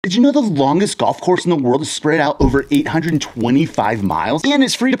Did you know the longest golf course in the world is spread out over 825 miles and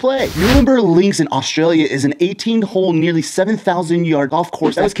is free to play? Murrumbidgee Links in Australia is an 18-hole, nearly 7,000-yard golf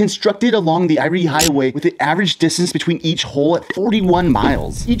course that was constructed along the Iree Highway with an average distance between each hole at 41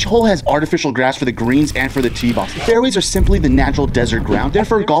 miles. Each hole has artificial grass for the greens and for the tee box. The fairways are simply the natural desert ground,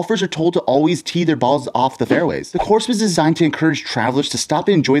 therefore golfers are told to always tee their balls off the fairways. The course was designed to encourage travelers to stop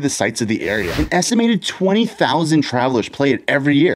and enjoy the sights of the area. An estimated 20,000 travelers play it every year.